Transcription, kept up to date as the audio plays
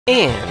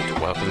And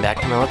welcome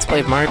back to my Let's Play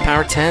of Mario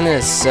Power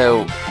Tennis.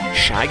 So,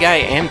 Shy Guy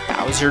and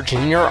Bowser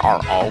Jr. are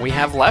all we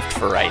have left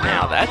for right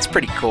now. That's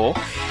pretty cool.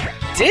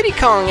 Diddy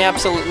Kong,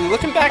 absolutely.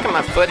 Looking back at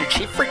my footage,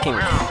 he freaking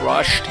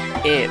crushed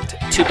it.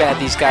 Too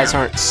bad these guys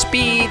aren't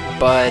speed,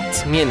 but,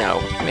 you know,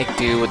 make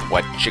do with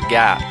what you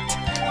got.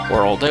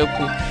 World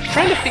open.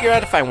 Trying to figure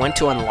out if I want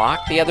to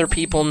unlock the other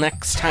people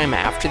next time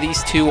after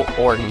these two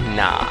or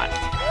not.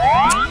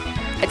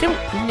 I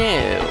don't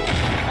know.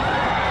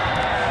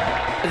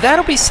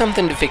 That'll be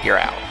something to figure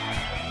out.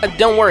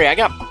 Don't worry,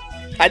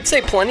 I'd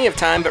say plenty of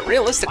time, but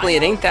realistically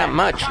it ain't that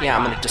much. Yeah,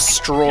 I'm gonna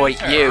destroy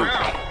you.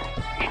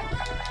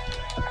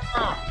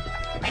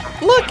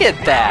 Look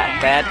at that.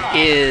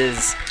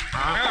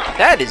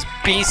 That is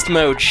beast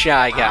mode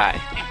Shy Guy.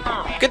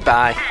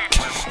 Goodbye.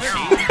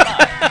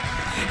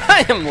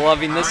 I am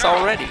loving this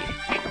already.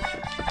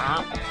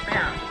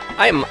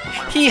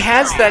 He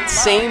has that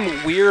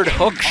same weird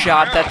hook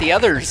shot that the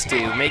others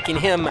do, making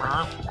him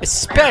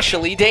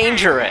especially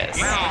dangerous.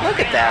 Look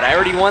at that, I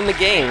already won the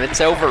game, it's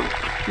over.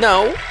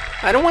 No,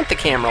 I don't want the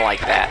camera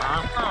like that.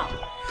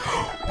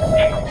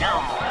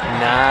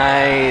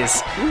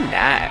 Nice. Ooh,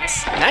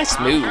 nice. Nice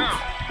move.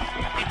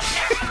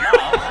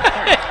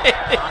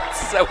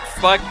 It's so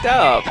fucked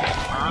up.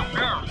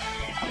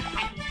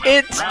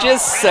 It's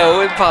just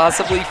so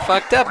impossibly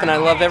fucked up, and I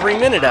love every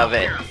minute of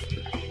it.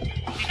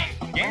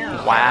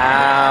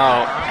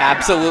 Wow,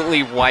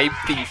 absolutely wipe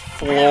the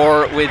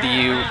floor with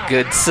you,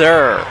 good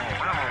sir.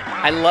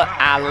 I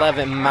love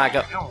it, my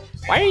god.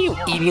 Why are you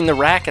eating the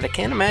racket? I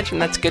can't imagine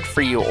that's good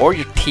for you or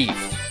your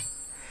teeth.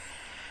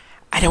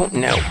 I don't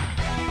know.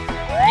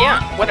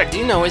 Yeah, what I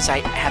do know is I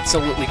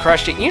absolutely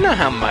crushed it. You know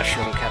how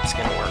Mushroom Cup's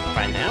gonna work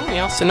by now. We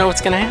also know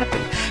what's gonna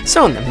happen.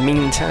 So in the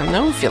meantime,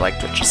 though, if you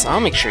liked what you saw,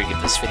 make sure you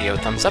give this video a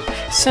thumbs up,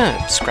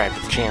 subscribe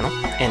to the channel,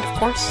 and of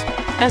course,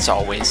 as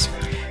always,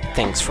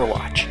 thanks for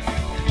watching.